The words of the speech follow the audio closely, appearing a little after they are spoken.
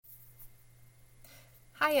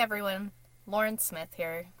Hi everyone, Lauren Smith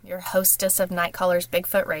here, your hostess of Nightcaller's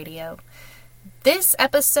Bigfoot Radio. This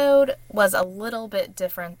episode was a little bit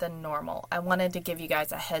different than normal. I wanted to give you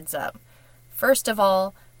guys a heads up. First of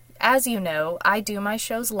all, as you know, I do my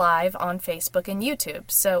shows live on Facebook and YouTube,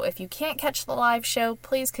 so if you can't catch the live show,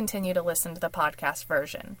 please continue to listen to the podcast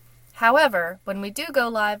version. However, when we do go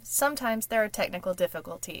live, sometimes there are technical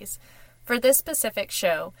difficulties. For this specific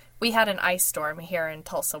show, we had an ice storm here in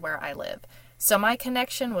Tulsa where I live, so my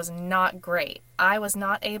connection was not great. I was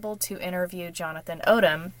not able to interview Jonathan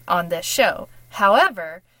Odom on this show.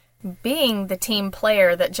 However, being the team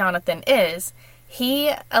player that Jonathan is,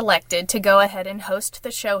 he elected to go ahead and host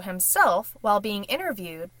the show himself while being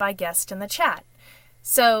interviewed by guests in the chat.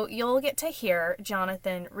 So you'll get to hear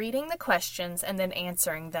Jonathan reading the questions and then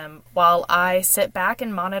answering them while I sit back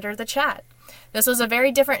and monitor the chat. This was a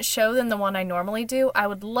very different show than the one I normally do. I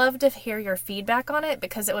would love to hear your feedback on it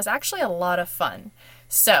because it was actually a lot of fun.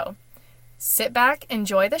 So, sit back,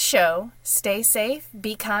 enjoy the show, stay safe,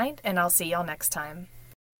 be kind, and I'll see y'all next time.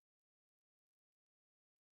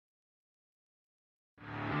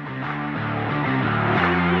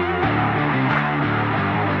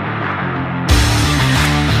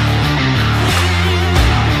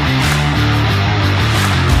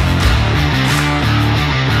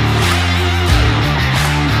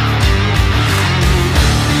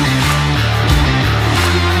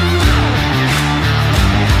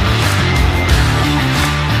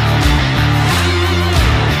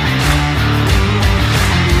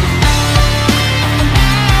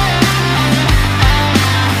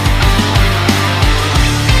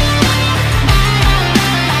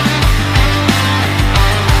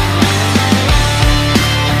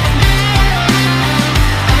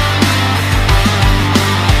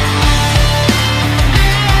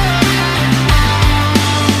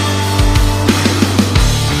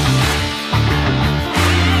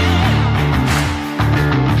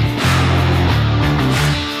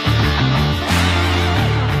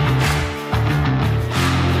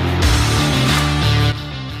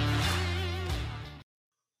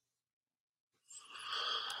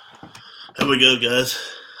 Here we go, guys.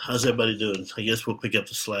 How's everybody doing? I guess we'll pick up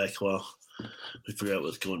the slack while we figure out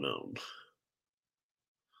what's going on.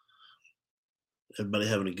 Everybody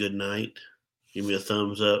having a good night? Give me a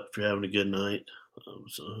thumbs up if you're having a good night.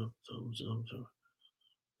 Thumbs up, thumbs up. There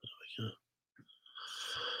we go.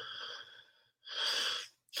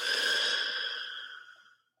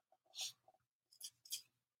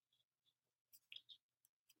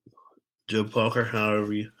 Joe Parker, how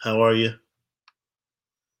are you?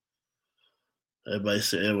 Everybody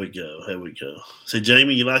say, here we go. Say,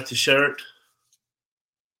 Jamie, you like the shirt?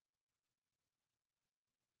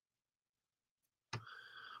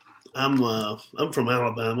 I'm from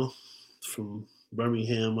Alabama, from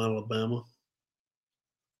Birmingham, Alabama.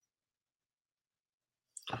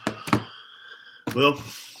 Well,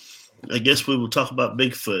 I guess we will talk about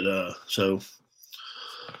Bigfoot. So,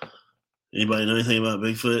 anybody know anything about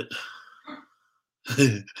Bigfoot?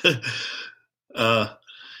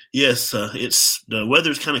 Yes, it's the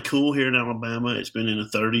weather's kind of cool here in Alabama. It's been in the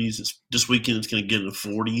 30s. This weekend it's going to get in the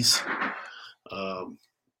 40s.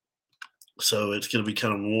 So it's going to be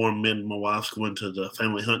kind of warm. Me and my wife's going to the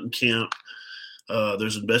family hunting camp.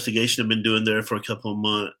 There's an investigation I've been doing there for a couple of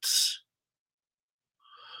months,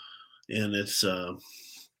 and it's a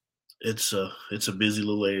busy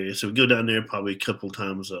little area. So we go down there probably a couple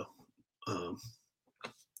times a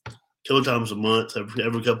month,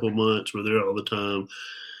 every couple of months. We're there all the time.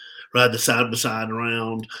 Ride the side-by-side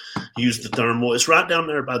around, use the thermal. It's right down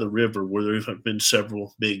there by the river where there have been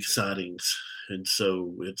several big sightings. And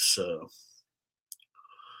so it's I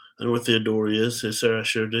know where Theodore is. Yes, sir, I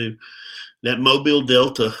sure do. That Mobile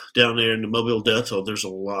Delta, down there in the Mobile Delta, there's a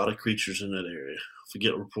lot of creatures in that area. If we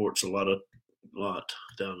get reports, a lot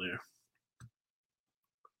down there.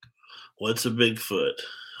 What's a Bigfoot?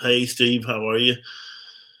 Hey, Steve, how are you?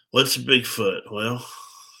 What's a Bigfoot? Well,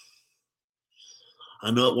 I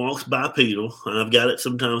know it walks bipedal, and I've got it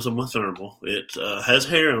sometimes on my thermal. It has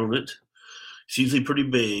hair on it. It's usually pretty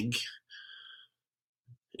big,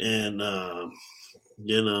 and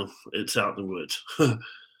it's out in the woods.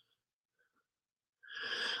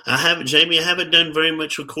 I haven't done very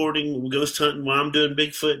much recording ghost hunting while I'm doing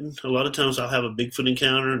Bigfooting. A lot of times I'll have a Bigfoot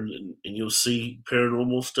encounter, and you'll see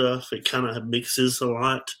paranormal stuff. It kind of mixes a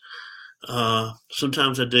lot.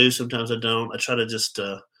 Sometimes I do, sometimes I don't. I try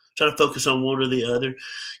to focus on one or the other.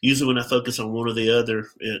 Usually when I focus on one or the other,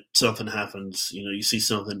 something happens. You see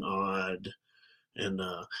something odd. And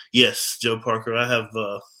yes, Joe Parker, I have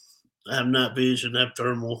night vision, I have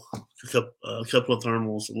thermal, a couple of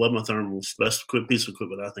thermals. I love my thermals. Best piece of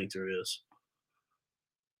equipment I think there is.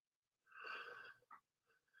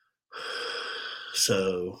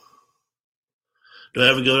 So, do I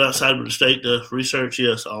ever go outside of the state to research?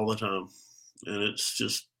 Yes, all the time. And it's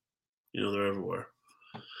just, they're everywhere.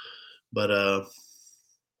 But,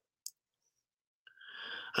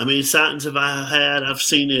 sightings have I had? I've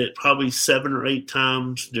seen it probably 7 or 8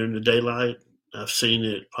 times during the daylight. I've seen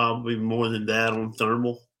it probably more than that on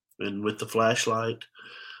thermal and with the flashlight.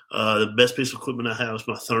 The best piece of equipment I have is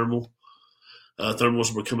my thermal.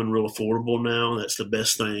 Thermals are becoming real affordable now. That's the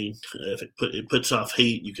best thing. If it puts off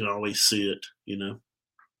heat, you can always see it.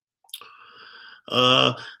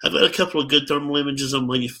 I've got a couple of good thermal images on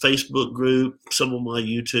my Facebook group, some on my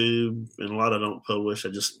YouTube, and a lot I don't publish. I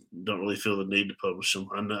just don't really feel the need to publish them.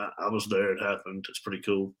 I was there; it happened. It's pretty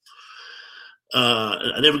cool.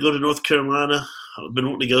 I never go to North Carolina. I've been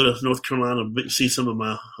wanting to go to North Carolina to see some of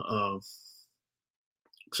my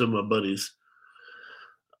buddies.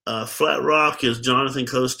 Flat Rock, is Jonathan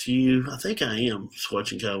close to you? I think I am,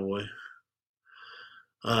 Squatching Cowboy.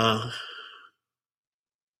 Have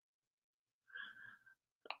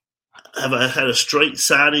I had a straight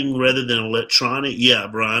sighting rather than electronic? Yeah,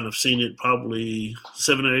 Brian, I've seen it probably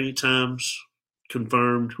 7 or 8 times.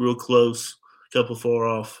 Confirmed, real close, a couple far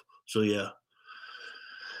off. So, yeah.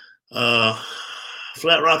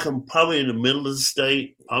 Flat Rock, I'm probably in the middle of the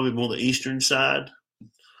state, probably more the eastern side,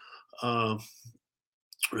 around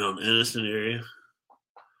the Anniston area.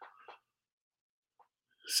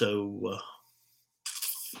 So,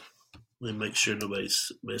 let me make sure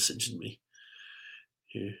nobody's messaging me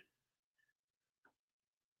here.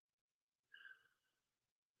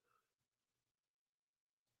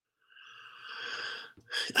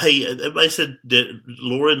 Hey, everybody said that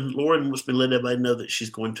Lauren wants me to let everybody know that she's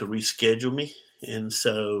going to reschedule me, and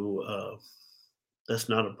so that's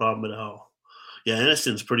not a problem at all. Yeah,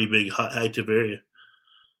 Anniston's a pretty big, hot, active area.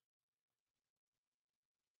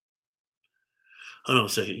 Hold on a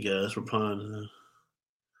second, guys. We're replying.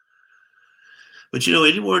 But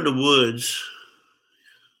anywhere in the woods,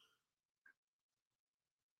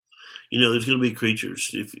 there's going to be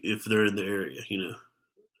creatures if they're in the area.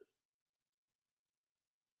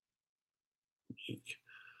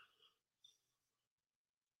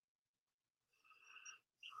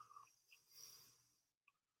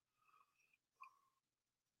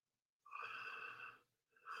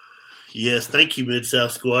 Yes, thank you,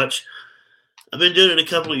 Mid-South Squatch. I've been doing it a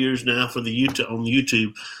couple of years now for the on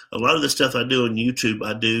YouTube. A lot of the stuff I do on YouTube,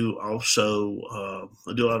 I do also.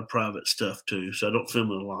 I do a lot of private stuff too, so I don't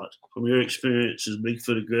film it a lot. From your experience as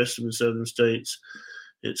Bigfoot aggressive in southern states,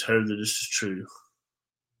 it's heard that this is true.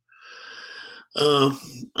 I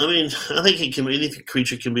think any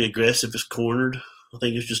creature can be aggressive if cornered. I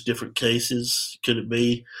think it's just different cases. Could it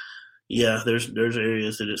be? Yeah, there's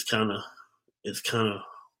areas that it's kind of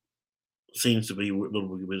seems to be a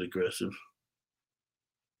little bit aggressive.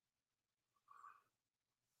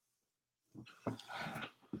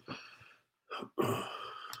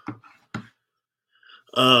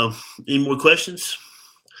 Any more questions?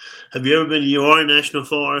 Have you ever been to Uwharrie National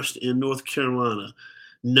Forest in North Carolina?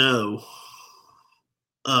 No.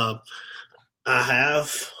 I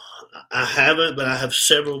haven't, but I have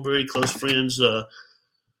several very close friends.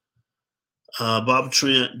 Bob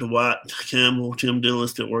Trent, Dwight Campbell, Tim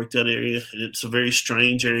Dillis that work that area. And it's a very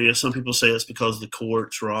strange area. Some people say it's because of the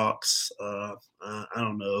quartz rocks. I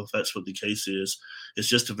don't know if that's what the case is. It's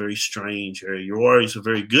just a very strange area. Uwharrie is a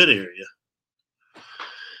very good area.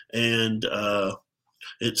 And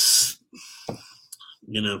it's,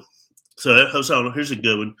 so here's a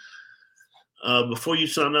good one. Before you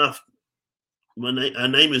sign off, my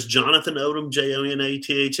name is Jonathan Odom,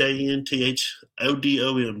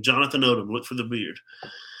 JONATHANTHODOM, Jonathan Odom. Look for the beard.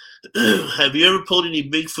 Have you ever pulled any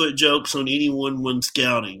Bigfoot jokes on anyone when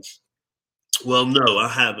scouting? Well, no, I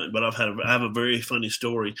haven't, but I have a very funny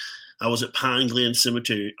story. I was at Pine Glen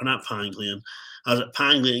Cemetery, or not Pine Glen. I was at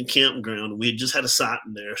Pine Glen Campground, and we had just had a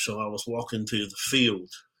sighting there, so I was walking through the field,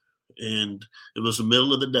 and it was the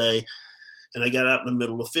middle of the day, and I got out in the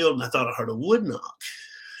middle of the field, and I thought I heard a wood knock,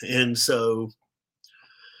 and so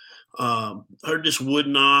heard this wood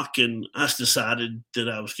knock, and I decided that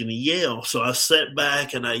I was going to yell, so I sat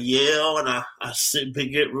back, and I yell, and I sit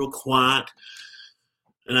and get real quiet,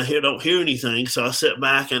 and I don't hear anything, so I sit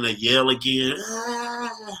back, and I yell again, ah!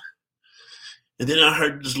 And then I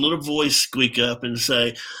heard this little voice squeak up and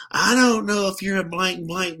say, I don't know if you're a blank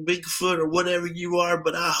Bigfoot or whatever you are,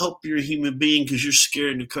 but I hope you're a human being because you're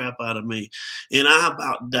scaring the crap out of me. And I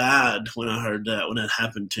about died when I heard that, when that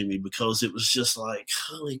happened to me, because it was just like,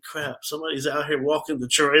 holy crap, somebody's out here walking the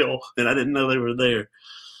trail and I didn't know they were there.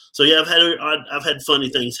 So yeah, I've had funny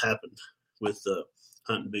things happen with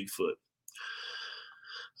hunting Bigfoot.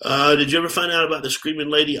 Did you ever find out about the Screaming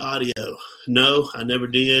Lady audio? No, I never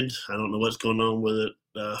did. I don't know what's going on with it.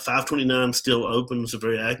 529 still open. It's a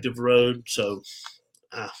very active road, so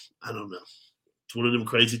I don't know. It's one of them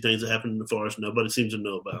crazy things that happen in the forest nobody seems to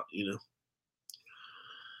know about.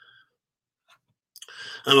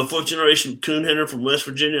 I'm a fourth generation coon hunter from West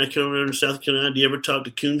Virginia. I come around to South Carolina. Do you ever talk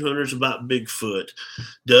to coon hunters about Bigfoot?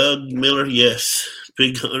 Doug Miller, yes.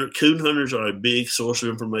 Coon hunters are a big source of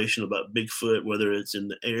information about Bigfoot, whether it's in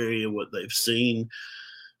the area, what they've seen.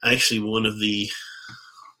 Actually, one of the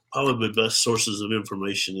probably best sources of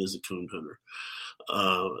information is a coon hunter.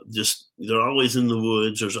 They're always in the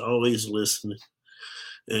woods. There's always listening,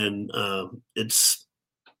 and it's.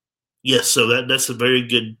 Yes, so that's a very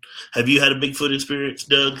good. Have you had a Bigfoot experience,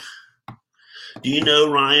 Doug? Do you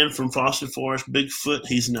know Ryan from Foster Forest Bigfoot?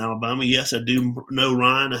 He's in Alabama. Yes, I do know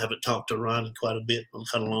Ryan. I haven't talked to Ryan in quite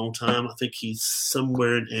a long time. I think he's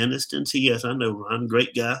somewhere in Anniston. So yes, I know Ryan.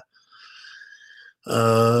 Great guy.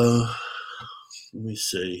 Let me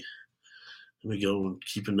see. Let me go and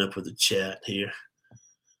keeping up with the chat here.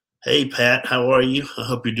 Hey, Pat, how are you? I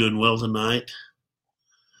hope you're doing well tonight.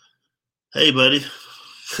 Hey, buddy.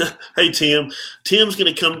 Hey, Tim. Tim's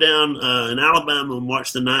going to come down in Alabama on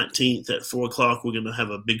March the 19th at 4 o'clock. We're going to have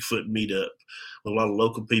a Bigfoot meetup with a lot of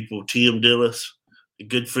local people. Tim Dillis, a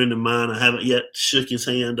good friend of mine. I haven't yet shook his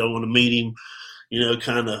hand. I want to meet him,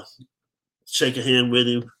 kind of shake a hand with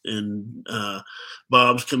him. And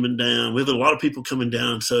Bob's coming down. We have a lot of people coming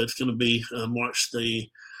down, so it's going to be March the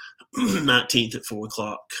 19th at 4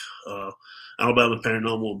 o'clock. Alabama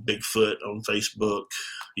Paranormal Bigfoot on Facebook.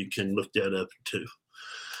 You can look that up, too.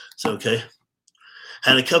 So, okay.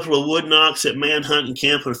 Had a couple of wood knocks at man hunting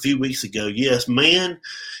camp a few weeks ago. Yes, man,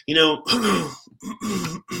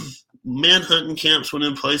 man hunting camps, one of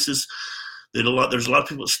them places that there's a lot of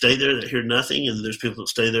people that stay there that hear nothing, and there's people that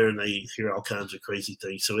stay there and they hear all kinds of crazy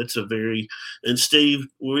things. So it's and Steve,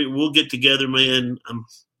 we'll get together, man.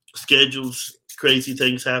 Schedules, crazy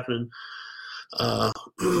things happening,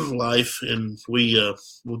 life, and we'll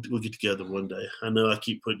get together one day. I know I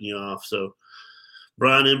keep putting you off, so.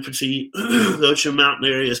 Brian Empathy, the Ocean Mountain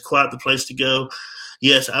area is quite the place to go.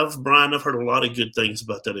 Yes, Brian, I've heard a lot of good things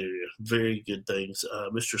about that area. Very good things.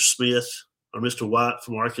 Mr. Smith or Mr. White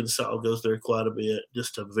from Arkansas goes there quite a bit.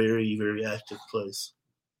 Just a very, very active place.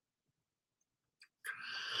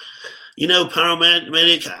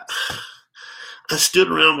 Paramedic, I stood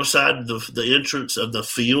around beside the entrance of the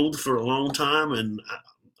field for a long time, and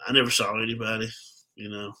I never saw anybody.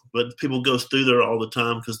 But people go through there all the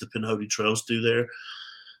time because the Pinhoti Trail's through there.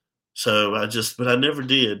 So but I never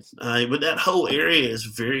did. But that whole area is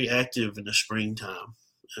very active in the springtime,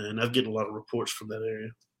 and I've getting a lot of reports from that area.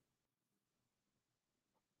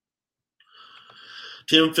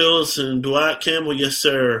 Tim Phillips and Dwight Campbell, yes,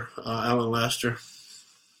 sir. Alan Laster.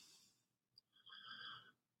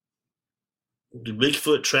 Do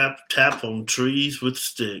Bigfoot tap on trees with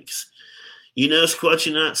sticks?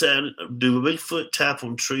 Squatchy Night said, do a Bigfoot tap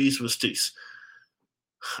on trees with sticks?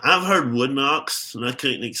 I've heard wood knocks, and I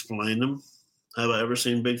couldn't explain them. Have I ever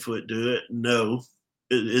seen Bigfoot do it? No.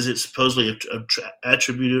 Is it supposedly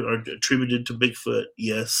attributed to Bigfoot?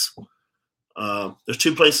 Yes. There's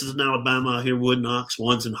two places in Alabama I hear wood knocks.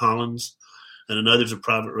 One's in Hollins, and another's a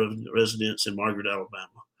private residence in Margaret, Alabama.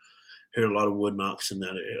 Hear a lot of wood knocks in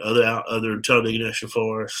that area. Other in Talladega National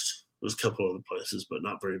Forest. There's a couple other places, but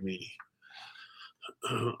not very many.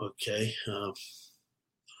 Okay.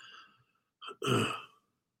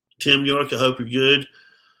 Tim York, I hope you're good.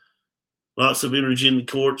 Lots of energy in the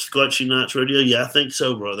court. Squatchy Nights Radio. Yeah, I think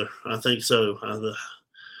so, brother. I think so.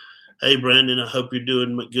 Hey, Brandon, I hope you're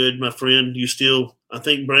doing good, my friend. I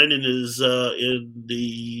think Brandon is in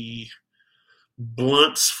the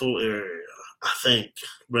Bluntsville area. I think.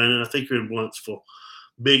 Brandon, I think you're in Bluntsville.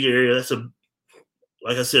 Big area.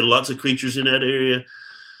 Like I said, lots of creatures in that area.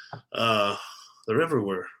 They're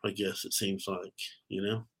everywhere, I guess it seems like,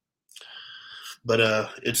 But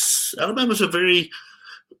Alabama's a very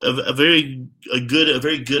good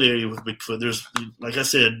area with Bigfoot. There's, like I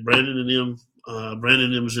said, Brandon and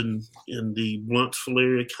them's in the Bluntsville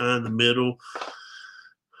area, kind of the middle.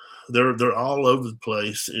 They're all over the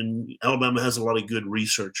place, and Alabama has a lot of good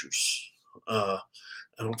researchers. I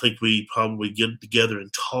don't think we probably get together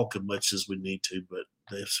and talk as much as we need to, but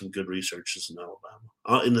they have some good researchers in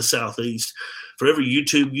Alabama. In the Southeast, for every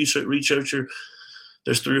YouTube researcher,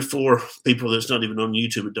 there's 3 or 4 people that's not even on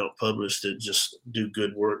YouTube that don't publish that just do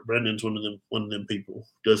good work. Brandon's one of them people.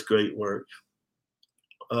 Does great work.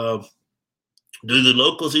 Do the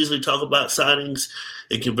locals easily talk about sightings?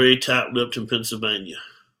 It can be very tight-lipped in Pennsylvania.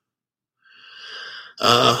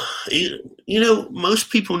 Most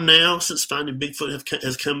people now, since Finding Bigfoot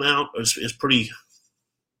has come out, is pretty.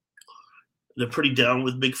 They're pretty down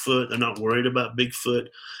with Bigfoot. They're not worried about Bigfoot.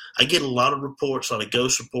 I get a lot of reports, a lot of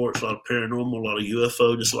ghost reports, a lot of paranormal, a lot of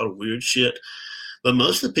UFO, just a lot of weird shit. But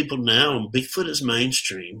most of the people now, Bigfoot is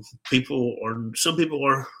mainstream. Some people want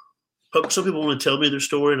to tell me their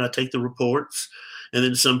story, and I take the reports, and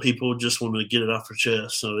then some people just want to get it off their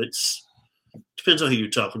chest. So it depends on who you're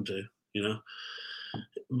talking to, you know.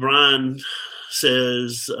 Brian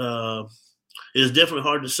says it is definitely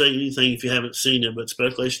hard to say anything if you haven't seen it, but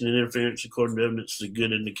speculation and interference according to evidence is a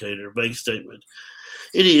good indicator. A vague statement.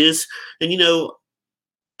 It is, and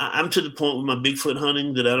I'm to the point with my Bigfoot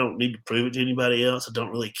hunting that I don't need to prove it to anybody else. I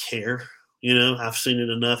don't really care. I've seen it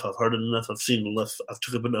enough. I've heard it enough. I've seen enough. I've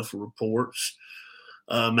took up enough reports.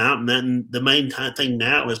 The main thing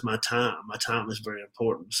now is my time. My time is very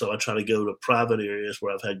important. So I try to go to private areas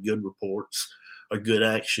where I've had good reports or good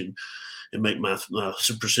action and make my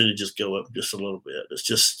percentages go up just a little bit. It's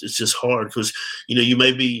just hard because, you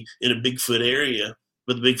may be in a Bigfoot area,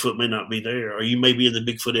 but the Bigfoot may not be there. Or you may be in the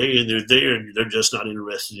Bigfoot area and they're there and they're just not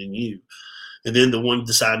interested in you. And then the one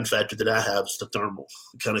deciding factor that I have is the thermal.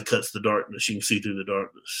 It kind of cuts the darkness. You can see through the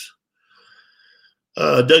darkness.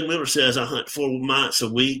 Doug Miller says, I hunt 4 months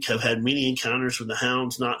a week, have had many encounters with the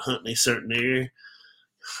hounds not hunting a certain area.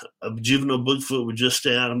 A juvenile Bigfoot would just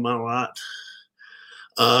stay out of my lot.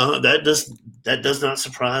 That does not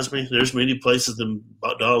surprise me. There's many places the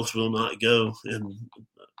dogs will not go, and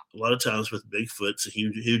a lot of times with Bigfoot, it's a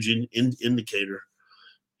huge indicator.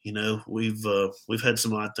 We've had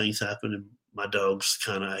some odd things happen, and my dogs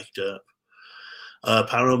kind of act up.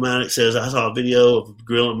 Pyromatic says, I saw a video of a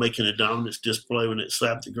gorilla making a dominance display. When it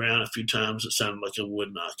slapped the ground a few times, it sounded like a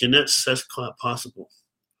wood knock, and that's quite possible.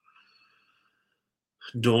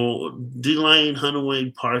 Delane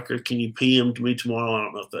Hunaway Parker, can you PM to me tomorrow? I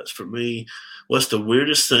don't know if that's for me. What's the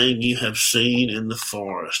weirdest thing you have seen in the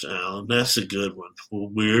forest, Alan? That's a good one. Well,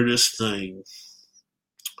 weirdest thing.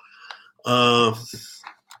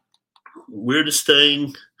 Weirdest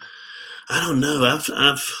thing. I don't know. I've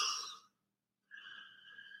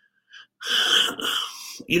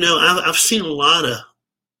seen a lot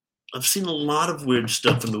of weird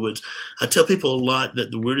stuff in the woods. I tell people a lot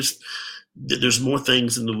that there's more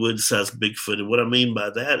things in the woods besides Bigfoot, and what I mean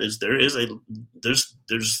by that is there's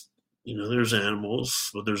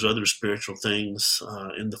animals, but there's other spiritual things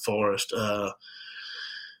in the forest.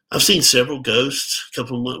 I've seen several ghosts. A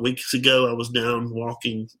couple of weeks ago, I was down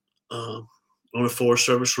walking on a Forest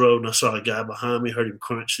Service road, and I saw a guy behind me, heard him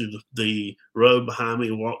crunch through the road behind me,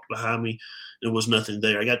 walked behind me. There was nothing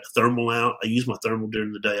there. I got the thermal out. I use my thermal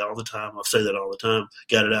during the day all the time. I say that all the time.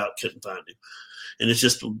 Got it out, couldn't find him. And it's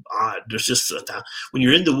just odd. There's just when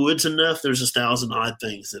you're in the woods enough, there's 1,000 odd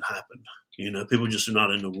things that happen. People just are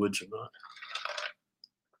not in the woods or not.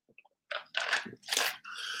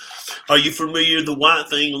 Are you familiar with the white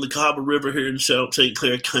thing on the Cahaba River here in St.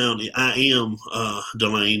 Clair County? I am,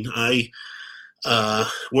 Delane. I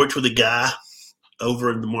worked with a guy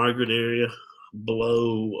over in the Margaret area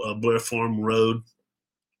below Blair Farm Road.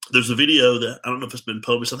 There's a video that I don't know if it's been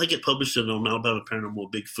published. I think it published it on Alabama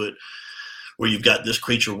Paranormal Bigfoot, where you've got this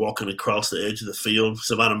creature walking across the edge of the field.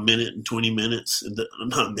 It's about a minute and 20 minutes.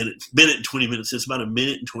 Not a minute and 20 minutes. It's about a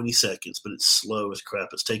minute and 20 seconds, but it's slow as crap.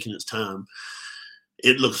 It's taking its time.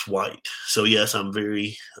 It looks white. So, yes, I'm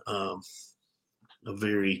very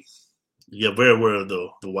very aware of the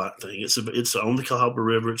white thing. It's on the Cahaba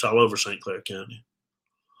River. It's all over St. Clair County.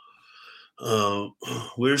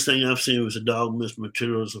 Weirdest thing I've seen was a dog miss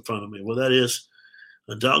materials in front of me. Well, that is,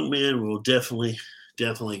 a dog man will definitely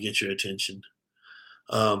get your attention.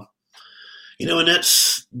 And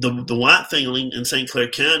that's the white thing in St. Clair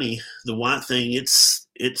County. The white thing, it's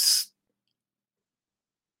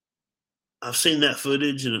I've seen that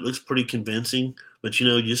footage and it looks pretty convincing, but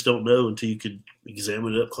you just don't know until you could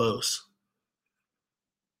examine it up close.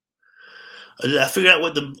 Did I figure out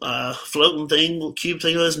what the floating cube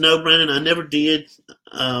thing was? No, Brandon, I never did.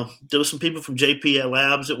 There was some people from JPL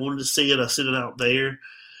Labs that wanted to see it. I sent it out there,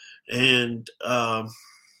 and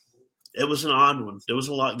it was an odd one. There was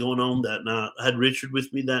a lot going on that night. I had Richard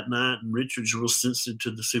with me that night, and Richard's real sensitive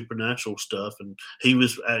to the supernatural stuff, and he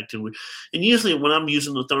was acting with. And usually when I'm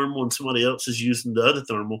using the thermal and somebody else is using the other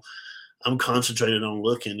thermal, I'm concentrated on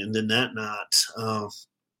looking. And then that night, I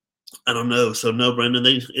don't know. So no, Brandon,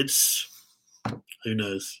 it's. Who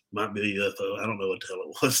knows? Might be a UFO. I don't know what the hell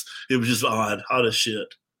it was. It was just odd as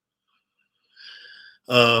shit.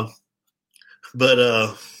 A lot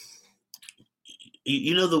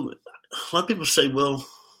of people say, well,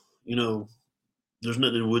 there's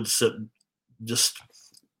nothing in the woods except just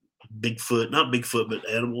Bigfoot, not Bigfoot, but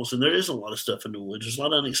animals. And there is a lot of stuff in the woods. There's a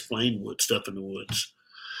lot of unexplained stuff in the woods.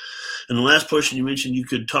 And the last portion you mentioned, you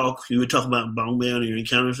would talk about Bone Mound and your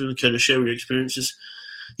encounters with it, kind of share your experiences.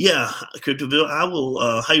 Yeah, Cryptoville, I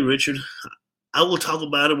will, hey Richard, I will talk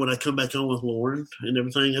about it when I come back on with Lauren and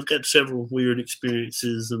everything. I've got several weird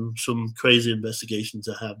experiences and some crazy investigations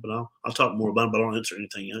I have, but I'll talk more about it, but I'll answer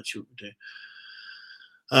anything else you want me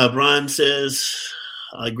to. Brian says,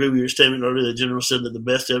 I agree with your statement earlier. The general said that the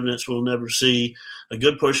best evidence we'll never see. A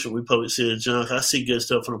good portion we probably see is junk. I see good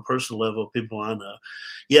stuff on a personal level of people I know.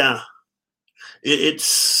 Yeah, it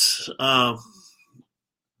is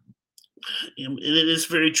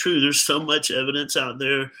very true. There's so much evidence out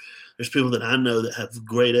there. There's people that I know that have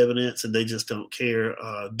great evidence and they just don't care.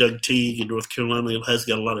 Doug Teague in North Carolina has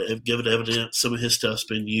got a lot of good evidence. Some of his stuff's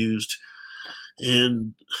been used.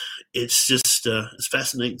 And it's just, it's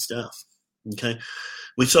fascinating stuff. Okay.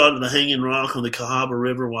 We saw it in the Hanging Rock on the Cahaba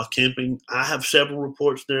River while camping. I have several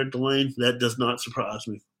reports there, Delane. That does not surprise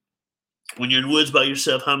me. When you're in the woods by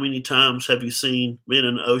yourself, how many times have you been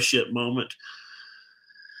in an oh shit moment?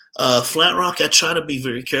 Flat Rock, I try to be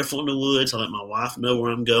very careful in the woods. I let my wife know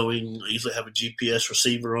where I'm going. I usually have a GPS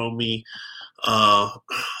receiver on me. I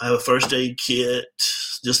have a first aid kit,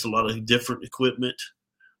 just a lot of different equipment.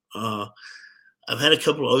 I've had a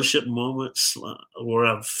couple of oh shit moments where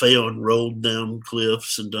I've fell and rolled down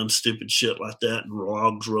cliffs and done stupid shit like that, and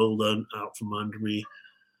logs rolled out from under me.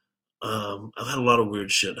 I've had a lot of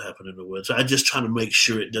weird shit happen in the woods. I just try to make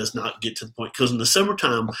sure it does not get to the point, because in the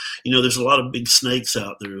summertime, there's a lot of big snakes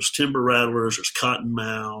out there. There's timber rattlers, there's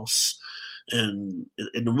cottonmouths, and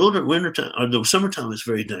in the wintertime or the summertime, it's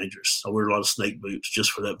very dangerous. I wear a lot of snake boots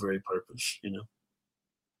just for that very purpose.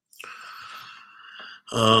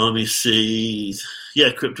 Let me see. Yeah,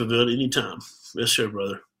 Cryptoville, anytime. Yes, sir,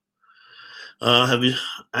 brother. I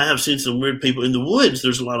have seen some weird people in the woods.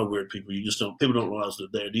 There's a lot of weird people. People don't realize they're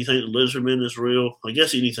there. Do you think the lizardman is real? I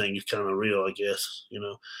guess anything is kind of real, I guess,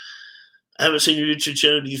 I haven't seen your YouTube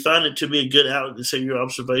channel. Do you find it to be a good outlet to say your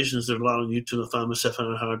observations? There's a lot on YouTube. I find myself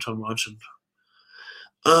having a hard time watching.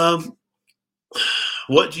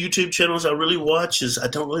 What YouTube channels I really watch is I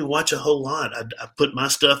don't really watch a whole lot. I put my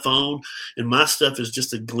stuff on, and my stuff is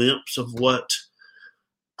just a glimpse of what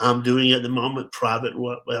I'm doing at the moment, private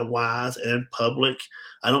wise and public.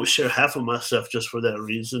 I don't share half of my stuff just for that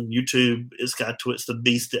reason. YouTube, it's the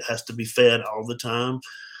beast that has to be fed all the time,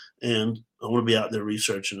 and I want to be out there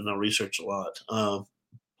researching, and I research a lot.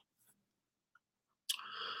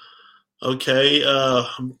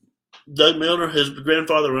 Doug Milner, his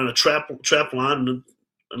grandfather ran a trap line in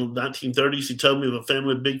the 1930s. He told me of a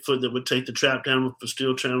family of Bigfoot that would take the trap down with a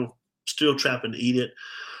steel trap and eat it.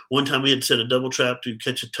 One time he had set a double trap to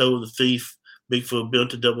catch a toe of the thief. Bigfoot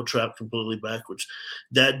built a double trap completely backwards.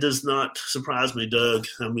 That does not surprise me, Doug.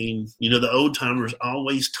 I mean, the old timers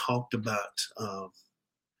always talked about,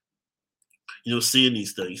 seeing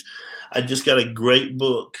these things. I just got a great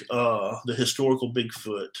book, The Historical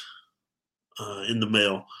Bigfoot, in the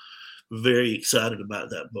mail. Very excited about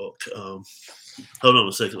that book. Hold on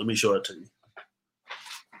a second. Let me show it to you.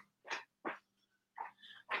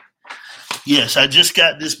 Yes, I just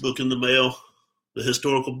got this book in the mail, The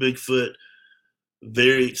Historical Bigfoot.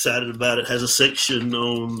 Very excited about it. Has a section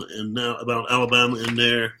about Alabama in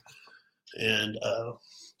there, and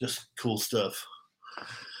just cool stuff.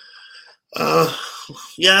 I've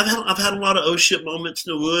had a lot of oh shit moments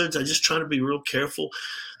in the woods. I just try to be real careful.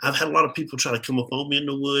 I've had a lot of people try to come up on me in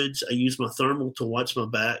the woods. I use my thermal to watch my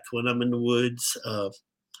back when I'm in the woods.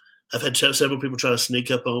 I've had several people try to sneak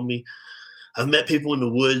up on me. I've met people in the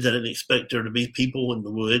woods. I didn't expect there to be people in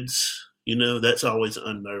the woods. That's always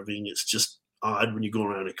unnerving. It's just odd when you go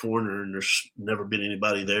around a corner and there's never been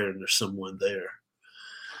anybody there and there's someone there.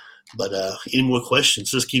 But any more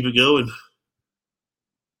questions? Just keep it going.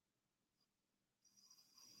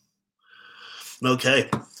 Okay.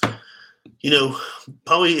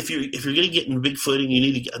 Probably if you're going to get in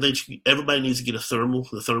Bigfooting, I think everybody needs to get a thermal.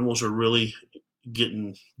 The thermals are really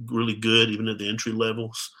getting really good, even at the entry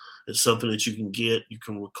levels. It's something that you can get. You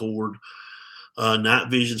can record. Night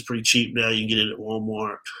vision's pretty cheap now. You can get it at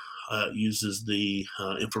Walmart. It uses the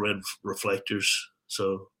infrared reflectors,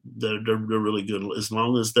 so they're really good as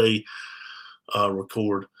long as they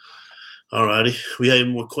record. All righty. We have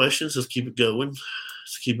any more questions? Let's keep it going.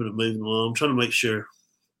 Let's keep it moving along. I'm trying to make sure.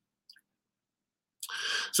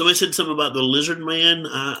 Somebody said something about the lizard man.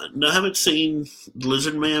 No, I haven't seen the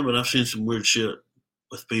lizard man, but I've seen some weird shit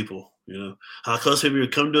with people. How close have you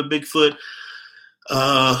come to a Bigfoot?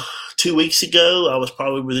 2 weeks ago, I was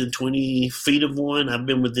probably within 20 feet of one. I've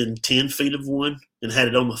been within 10 feet of one and had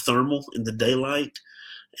it on the thermal in the daylight.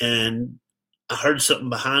 And I heard something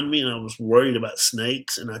behind me, and I was worried about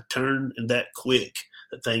snakes, and I turned, and that quick,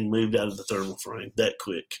 that thing moved out of the thermal frame, that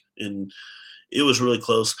quick. And it was really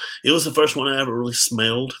close. It was the first one I ever really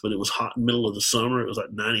smelled, but it was hot in the middle of the summer. It was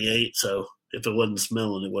like 98, so if it wasn't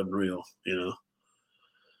smelling, it wasn't real, you know.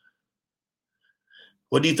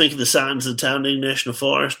 What do you think of the sightings of the Tallahassee National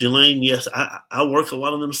Forest? Delane, yes, I work a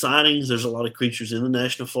lot of them sightings. There's a lot of creatures in the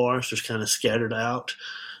National Forest. There's kind of scattered out.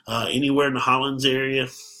 Anywhere in the Hollins area,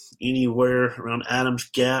 anywhere around Adams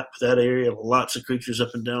Gap, that area, lots of creatures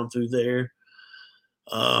up and down through there.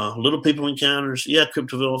 Little people encounters. Yeah,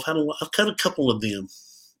 Cryptoville. I've had a couple of them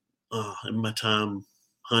in my time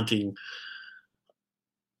hunting.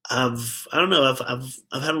 I don't know.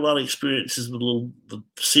 I've had a lot of experiences with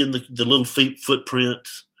seeing the little feet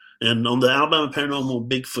footprints, and on the Alabama Paranormal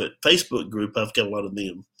Bigfoot Facebook group, I've got a lot of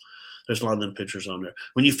them. There's a lot of them pictures on there.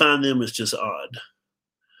 When you find them, it's just odd,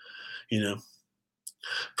 you know.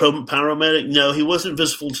 Paramedic, no, he wasn't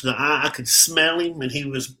visible to the eye. I could smell him, and he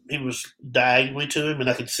was diagonally to him, and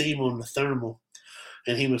I could see him on the thermal,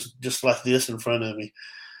 and he was just like this in front of me.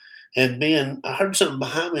 And then I heard something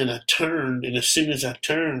behind me, and I turned, and as soon as I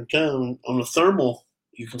turned, on the thermal,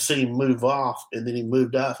 you can see him move off, and then he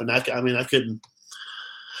moved off, and I couldn't.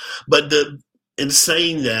 But in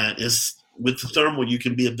saying that is, with the thermal, you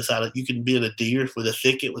can be in a deer with a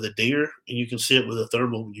thicket with a deer, and you can see it with a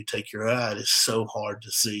thermal when you take your eye. It's so hard to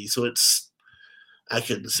see, so I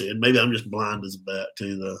couldn't see it. Maybe I'm just blind as a bat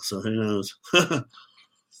too, though. So who knows?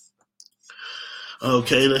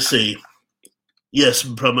 Okay, let's see. Yes,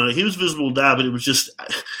 probably. He was visible to die, but it was just,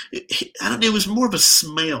 it was more of a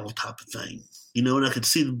smell type of thing, you know, and I could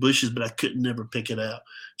see the bushes, but I couldn't never pick it out.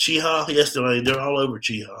 Cheehaw, yes, they're all over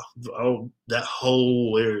Cheehaw, that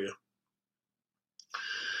whole area.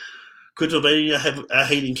 Cryptovania, I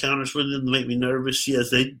hate encounters with them. They make me nervous. Yes,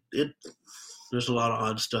 there's a lot of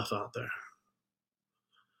odd stuff out there.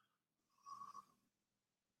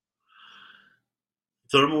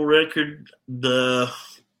 Thermal record,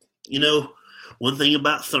 one thing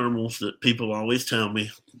about thermals that people always tell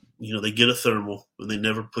me, they get a thermal and they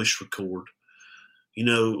never push record.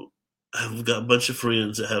 I've got a bunch of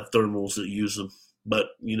friends that have thermals that use them. But,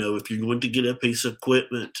 if you're going to get a piece of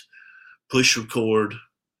equipment, push record.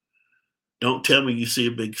 Don't tell me you see a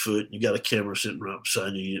Bigfoot and you got a camera sitting right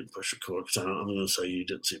beside you didn't push record, because I'm going to say you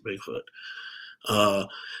didn't see a Bigfoot. A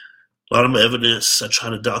lot of evidence I try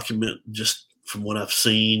to document just from what I've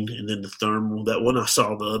seen, and then the thermal. That one I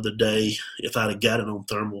saw the other day, if I'd have got it on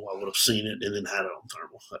thermal, I would have seen it and then had it on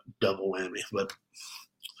thermal. Double whammy, but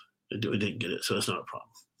we didn't get it, so it's not a problem.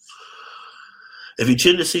 If you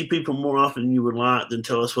tend to see people more often than you would like, then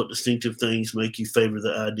tell us what distinctive things make you favor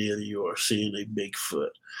the idea that you are seeing a Bigfoot.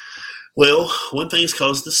 Well, one thing is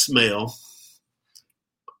called the smell.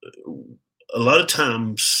 A lot of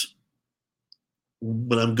times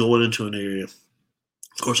when I'm going into an area,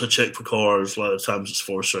 of course I check for cars. A lot of times it's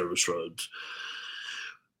Forest Service roads.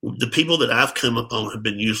 The people that I've come upon have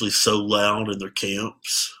been usually so loud in their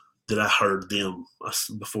camps that I heard them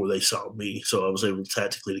before they saw me, so I was able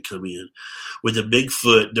tactically to come in. With a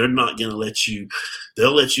Bigfoot, they're not going to let you –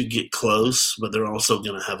 they'll let you get close, but they're also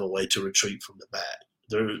going to have a way to retreat from the back.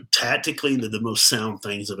 They're the most sound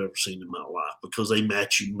things I've ever seen in my life, because they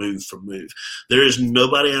match you move for move. There is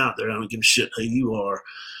nobody out there, I don't give a shit who you are,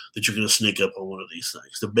 that you're going to sneak up on one of these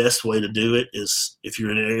things. The best way to do it is, if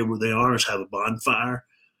you're in an area where they are, is have a bonfire,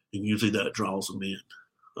 and usually that draws them in.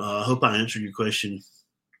 I hope I answered your question.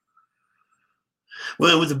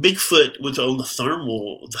 Well, with the Bigfoot, on the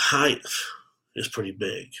thermal, the height is pretty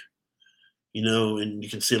big, and you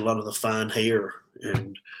can see a lot of the fine hair.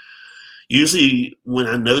 And usually when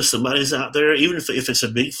I know somebody's out there, even if it's a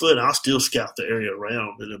Bigfoot, I'll still scout the area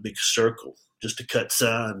around in a big circle just to cut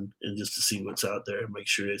sign and just to see what's out there and make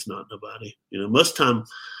sure it's not nobody. Most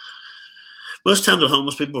times the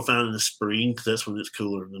homeless people are found in the spring, because that's when it's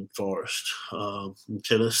cooler than forest.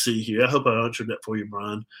 Okay, let's see here. I hope I answered that for you,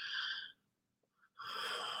 Brian.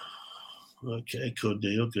 Okay, good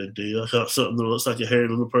deal. I got something that looks like a hairy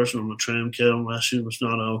little person on a tram cam. I assume it's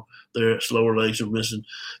not all there. Its lower legs are missing.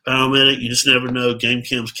 Paramedic, you just never know. Game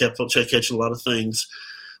cams catch a lot of things.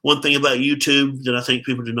 One thing about YouTube that I think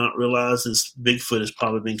people do not realize is Bigfoot is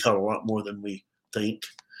probably being caught a lot more than we think,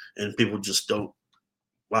 and people just don't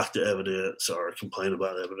like the evidence or complain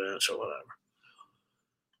about evidence or whatever.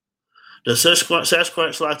 Does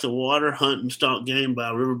Sasquatch like the water, hunt and stalk game by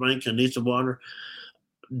a riverbank underneath the water?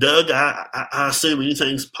 Doug, I assume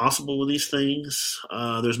anything's possible with these things.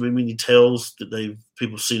 There's many tales that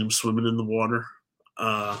people see them swimming in the water.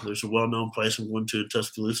 There's a well-known place I'm going to in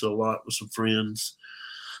Tuscaloosa a lot with some friends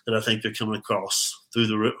that I think they're coming across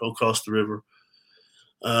the river.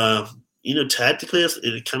 tactically,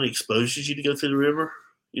 it kind of exposes you to go through the river.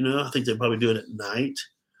 I think they probably do it at night,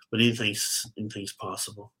 but anything's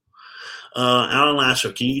possible. Alan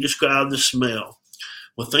Lasser, can you describe the smell?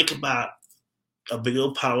 Well, think about a big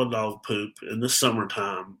old pile of dog poop in the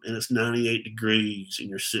summertime, and it's 98 degrees, and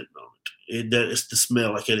you're sitting on it. It's the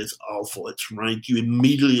smell. Like it's awful. It's rank. You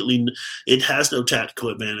immediately. It has no tactical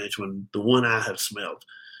advantage when the one I have smelled.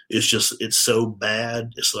 It's so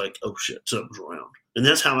bad. It's like, oh shit, something's around. And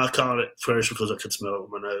that's how I caught it first, because I could smell it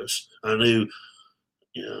with my nose. I knew,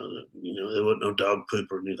 there wasn't no dog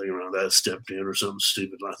poop or anything around that. I stepped in or something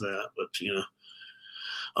stupid like that. But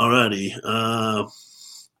alrighty.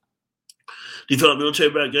 Do you feel like military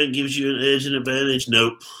background gives you an edge and advantage?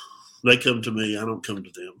 Nope. They come to me. I don't come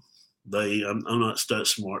to them. I'm not that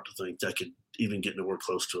smart to think I could even get nowhere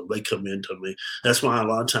close to them. They come into me. That's why a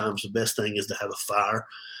lot of times the best thing is to have a fire.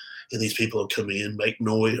 And these people will come in, make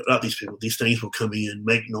noise. Not these people. These things will come in,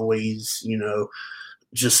 make noise,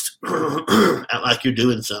 just act like you're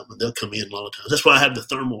doing something. They'll come in a lot of times. That's why I have the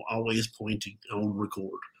thermal always pointing on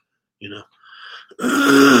record,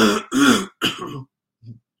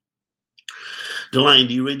 Delane,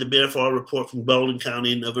 do you read the BFR report from Baldwin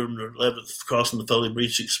County, November 11th, crossing the Foley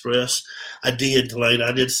Beach Express? I did, Delane.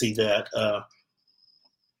 I did see that.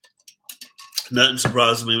 Nothing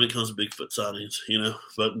surprises me when it comes to Bigfoot sightings,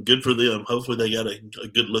 but good for them. Hopefully they got a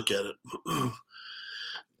good look at it.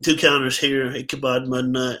 2 counters here, Ichabod Mud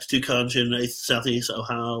Nuts, 2 counters here in Southeast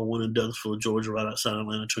Ohio, 1 in Douglasville, Georgia, right outside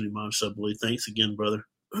Atlanta, 20 miles southerly. Thanks again, brother.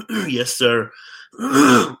 Yes, sir.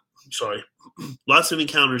 Sorry. Lots of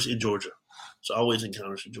encounters in Georgia. It's always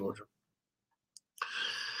encounters in Georgia.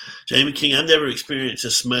 Jamie King, I've never experienced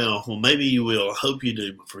a smell. Well, maybe you will. I hope you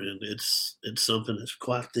do, my friend. It's something that's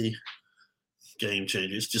quite the game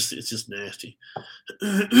changer. It's just nasty.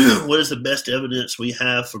 What is the best evidence we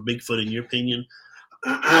have for Bigfoot, in your opinion?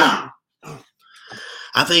 I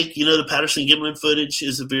think, the Patterson-Gimlin footage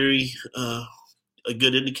is a very a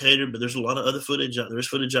good indicator, but there's a lot of other footage out there. There's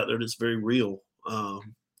footage out there that's very real.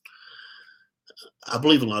 I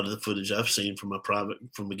believe a lot of the footage I've seen from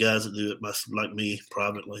the guys that do it, like me,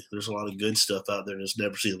 privately. There's a lot of good stuff out there that's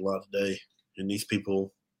never seen a lot of day. And these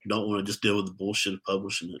people don't want to just deal with the bullshit of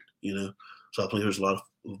publishing it, So I believe there's a lot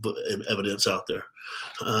of evidence out there.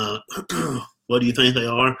 What do you think they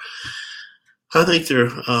are? I think they're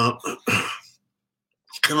kind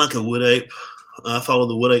of like a wood ape. I follow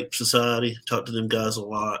the Wood Ape Society, talk to them guys a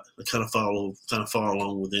lot. I kind of follow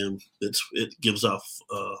along with them. It gives off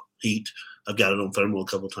heat. I've got it on thermal a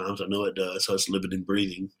couple of times. I know it does. So it's living and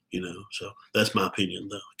breathing, So that's my opinion,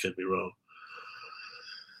 though. I could be wrong.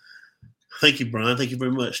 Thank you, Brian. Thank you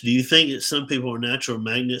very much. Do you think that some people are natural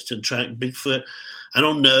magnets to attract Bigfoot? I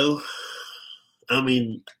don't know. I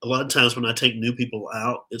mean, a lot of times when I take new people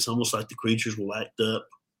out, it's almost like the creatures will act up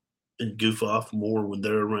and goof off more when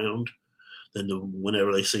they're around than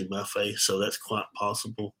whenever they see my face. So that's quite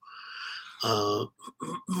possible.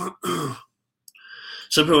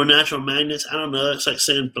 Some people are natural magnets. I don't know. It's like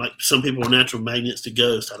saying like some people are natural magnets to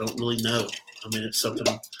ghosts. I don't really know. I mean, it's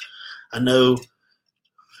something I know.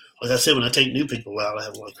 Like I said, when I take new people out, I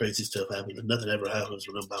have a lot of crazy stuff happen. And nothing ever happens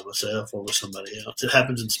when I'm by myself or with somebody else. It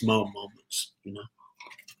happens in small moments,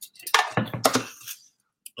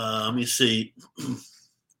 Let me see.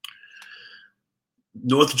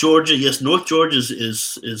 North Georgia, yes, North Georgia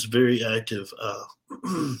is very active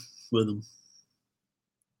with them.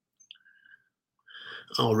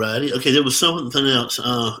 Alrighty. Okay, there was something else.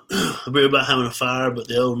 I read about having a fire, but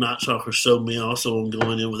the old Night Stalker sold me also on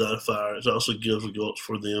going in without a fire. It also gives results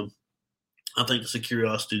for them. I think it's a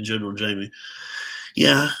curiosity in general, Jamie.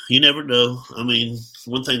 Yeah, you never know. I mean,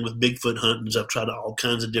 one thing with Bigfoot hunting is I've tried all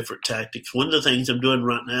kinds of different tactics. One of the things I'm doing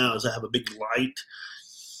right now is I have a big light,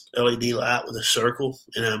 LED light with a circle,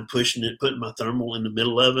 and I'm pushing it, putting my thermal in the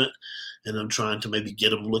middle of it, and I'm trying to maybe get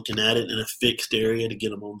them looking at it in a fixed area to get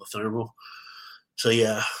them on the thermal. So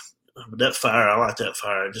yeah, but that fire, I like that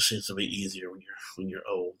fire. It just seems to be easier when you're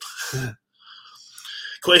old.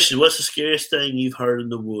 Question: what's the scariest thing you've heard in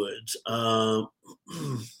the woods? The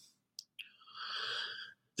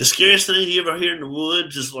scariest thing you ever hear in the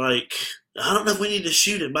woods is like, I don't know if we need to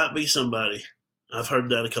shoot. It might be somebody. I've heard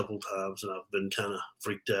that a couple of times, and I've been kind of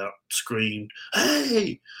freaked out, screamed,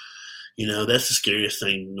 "Hey!" That's the scariest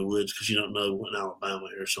thing in the woods because you don't know in Alabama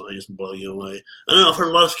here, so I just blow you away. I know I've heard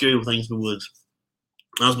a lot of scary things in the woods.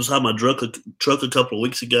 I was beside my truck a couple of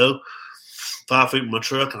weeks ago, 5 feet from my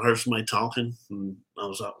truck. I heard somebody talking, and I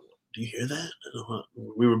was like, "Do you hear that?" And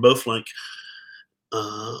we were both like,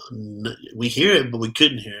 "We hear it, but we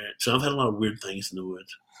couldn't hear it." So I've had a lot of weird things in the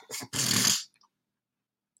woods.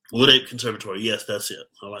 Wood Ape Conservatory, yes, that's it.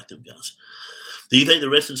 I like them guys. Do you think the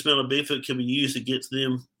resting smell of Bigfoot can be used against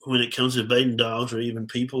them when it comes to invading dogs or even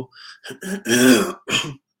people?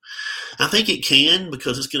 I think it can,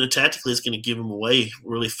 because it's going to give them away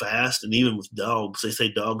really fast. And even with dogs, they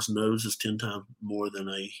say dogs' nose is 10 times more than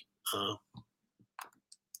a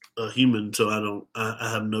human. So I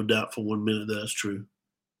have no doubt for 1 minute that's true.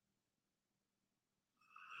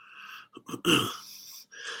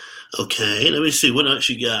 Okay, let me see what else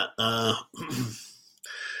you got.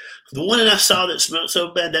 The one that I saw that smelled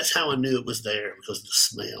so bad, that's how I knew it was there, because of the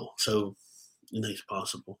smell. So I think it's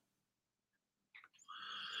possible.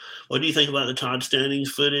 What do you think about the Todd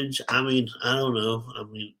Standings footage? I mean, I don't know. I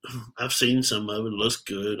mean, I've seen some of it. It looks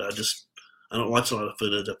good. I don't watch a lot of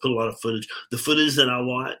footage. I put a lot of footage. The footage that I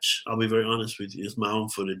watch, I'll be very honest with you, is my own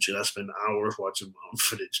footage, and I spend hours watching my own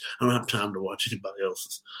footage. I don't have time to watch anybody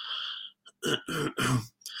else's.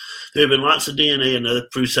 There have been lots of DNA and other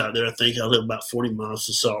proofs out there. I think I live about 40 miles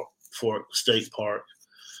to Salt Fork State Park.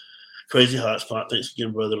 Crazy hotspot. Thanks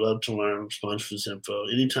again, brother. Love to learn. Response for this info.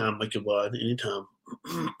 Anytime, make a wide. Anytime.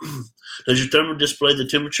 Does your thermal display the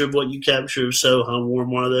temperature of what you capture? If so, how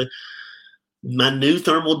warm are they? My new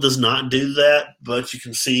thermal does not do that, but you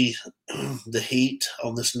can see the heat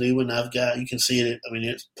on this new one I've got. You can see it. I mean,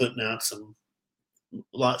 it's putting out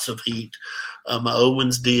lots of heat. My old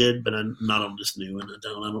ones did, but I'm not on this new one.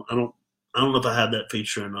 I don't know if I have that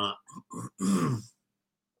feature or not.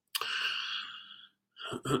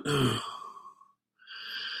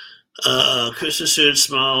 Christmas should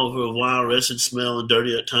smell over a wild, rested smell and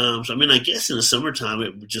dirty at times. I mean, I guess in the summertime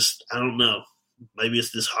it would just, I don't know. Maybe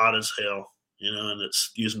it's this hot as hell, and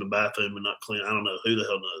it's using the bathroom and not clean. I don't know. Who the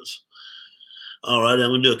hell knows? All right, I'm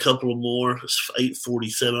going to do a couple of more. It's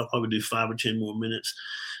 8:47. I'll probably do 5 or 10 more minutes.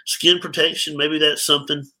 Skin protection, maybe that's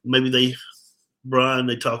something. Maybe Brian,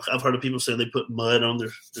 I've heard of people say they put mud on their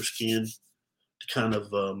skin to kind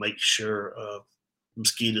of make sure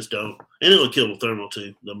mosquitoes don't. And it'll kill the thermal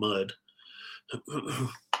too, the mud.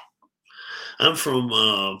 I'm from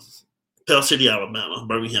Pell City, Alabama,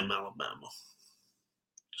 Birmingham, Alabama.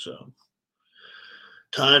 So,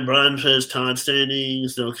 Brian says Todd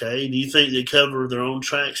Standings, okay. Do you think they cover their own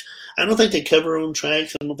tracks? I don't think they cover their own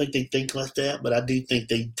tracks. I don't think they think like that, but I do think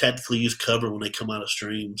they tactically use cover when they come out of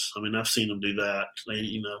streams. I mean, I've seen them do that.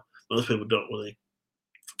 Most people don't really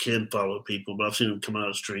can follow people, but I've seen them come out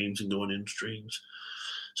of streams and going in streams.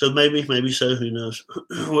 So maybe so, who knows?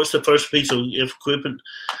 What's the first piece of equipment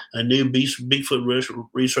a new Bigfoot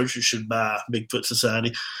researcher should buy? Bigfoot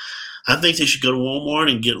Society. I think they should go to Walmart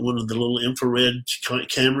and get one of the little infrared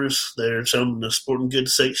cameras. They're some in the sporting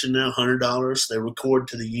goods section now, $100. They record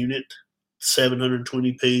to the unit,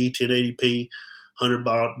 720p, 1080p,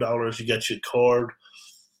 $100. You got your card.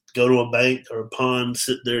 Go to a bank or a pond,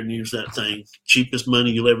 sit there and use that thing. Cheapest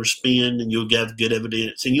money you'll ever spend, and you'll have good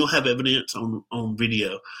evidence. And you'll have evidence on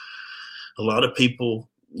video. A lot of people,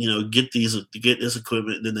 get this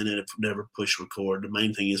equipment, and then they never push record. The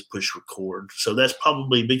main thing is push record. So that's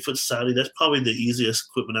probably Bigfoot Society. That's probably the easiest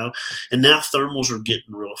equipment out. And now thermals are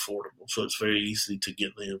getting real affordable, so it's very easy to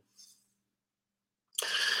get them.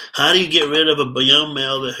 How do you get rid of a young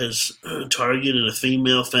male that has targeted a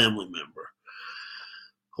female family member?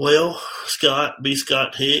 Well, Scott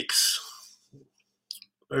Hicks,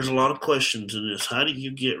 there's a lot of questions in this. How do you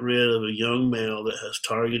get rid of a young male that has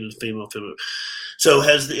targeted a female family? So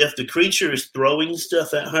if the creature is throwing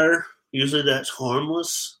stuff at her, usually that's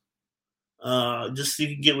harmless. Just you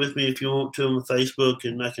can get with me if you want to on Facebook,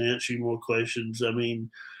 and I can answer you more questions. I mean,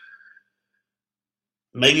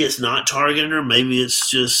 maybe it's not targeting her. Maybe it's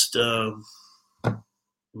just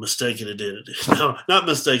mistaken identity. No, not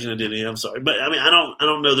mistaken identity. I'm sorry, but I mean, I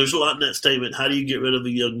don't know. There's a lot in that statement. How do you get rid of a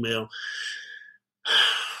young male?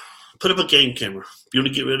 Put up a game camera. If you want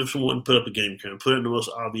to get rid of someone, put up a game camera. Put it in the most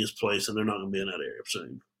obvious place, and they're not going to be in that area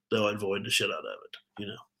soon. They'll avoid the shit out of it.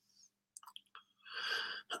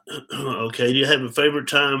 Okay, do you have a favorite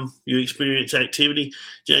time you experience activity?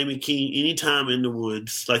 Jamie King, anytime in the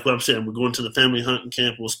woods. Like what I'm saying, we're going to the family hunting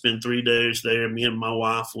camp. We'll spend 3 days there. Me and my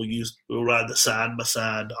wife we'll ride the side by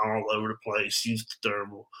side all over the place, use the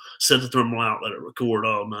thermal, set the thermal out, let it record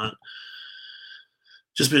all night.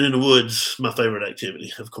 Just been in the woods, my favorite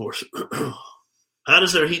activity, of course. How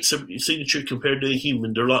does their heat signature compare to a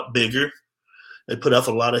human? They're a lot bigger. They put off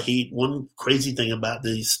a lot of heat. One crazy thing about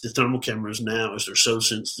the thermal cameras now is they're so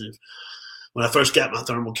sensitive. When I first got my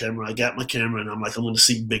thermal camera, I got my camera, and I'm like, I'm going to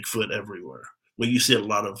see Bigfoot everywhere. Well, you see a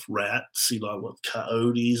lot of rats, see a lot of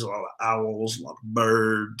coyotes, a lot of owls, a lot of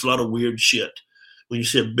birds, a lot of weird shit. When you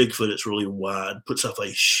see a Bigfoot, it's really wide, puts off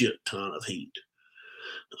a shit ton of heat.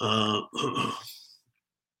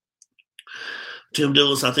 Tim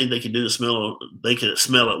Dillis, I think they can do the smell. They can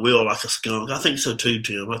smell at will like a skunk. I think so too,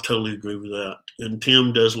 Tim. I totally agree with that. And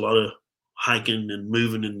Tim does a lot of hiking and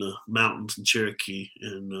moving in the mountains in Cherokee.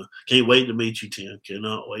 And can't wait to meet you, Tim.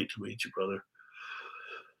 Cannot wait to meet you, brother.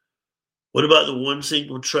 What about the one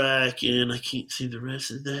single track? And I can't see the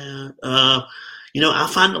rest of that. I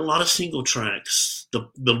find a lot of single tracks.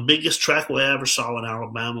 The biggest trackway I ever saw in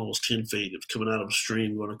Alabama was 10 feet. It was coming out of a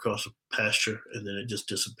stream, going across a pasture, and then it just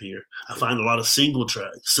disappeared. I find a lot of single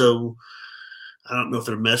tracks. So I don't know if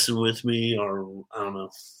they're messing with me or I don't know.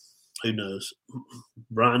 Who knows?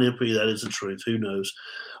 Brian Empey, that is the truth. Who knows?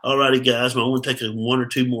 All righty, guys. I want to take one or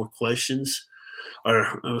two more questions.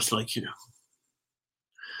 Or I was like,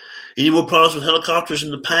 any more problems with helicopters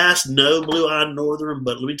in the past? No, Blue-Eyed Northern,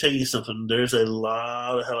 but let me tell you something. There's a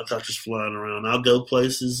lot of helicopters flying around. I'll go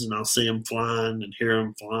places and I'll see them flying and hear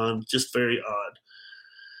them flying. It's just very odd.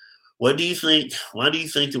 What do you think? Why do you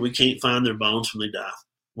think that we can't find their bones when they die?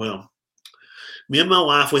 Well, me and my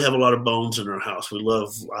wife, we have a lot of bones in our house. We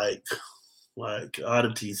love like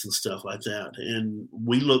oddities and stuff like that. And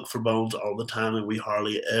we look for bones all the time and we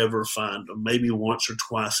hardly ever find them, maybe once or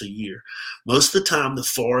twice a year. Most of the time, the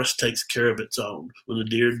forest takes care of its own. When a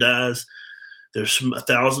deer dies, there's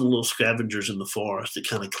 1,000 little scavengers in the forest that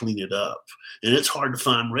kind of clean it up. And it's hard to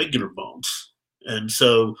find regular bones. And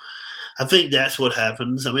so I think that's what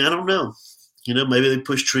happens. I mean, I don't know. Maybe they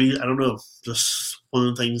push trees. I don't know. Just one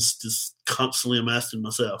of the things just constantly I'm asking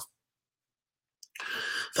myself.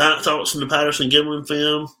 Thoughts on the Patterson Gimlin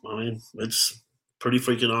film? I mean, it's pretty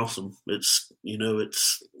freaking awesome. It's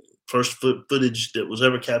first footage that was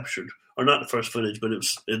ever captured, or not the first footage, but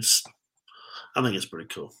it's. I think it's pretty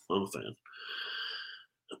cool. I'm a fan.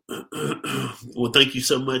 Well, thank you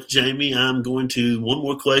so much, Jamie. I'm going to one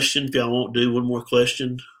more question. If y'all won't do one more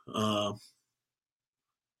question.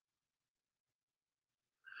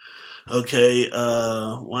 Okay,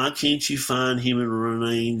 why can't you find human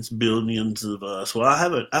remains, billions of us? Well,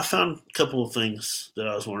 I found a couple of things that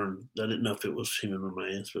I was wondering. I didn't know if it was human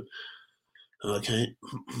remains, but okay.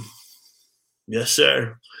 Yes,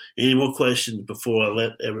 sir. Any more questions before I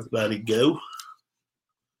let everybody go?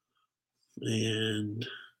 And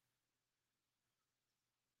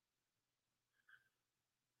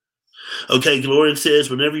okay, Gloria says,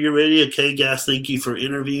 whenever you're ready. Okay, guys, thank you for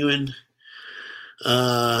interviewing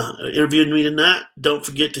me tonight. Don't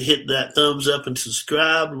forget to hit that thumbs up and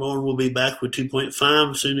subscribe. Lauren will be back with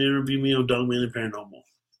 2.5 soon to interview me on Dogman and Paranormal.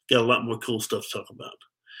 Got a lot more cool stuff to talk about.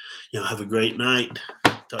 Have a great night.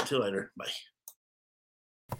 Talk to you later. Bye.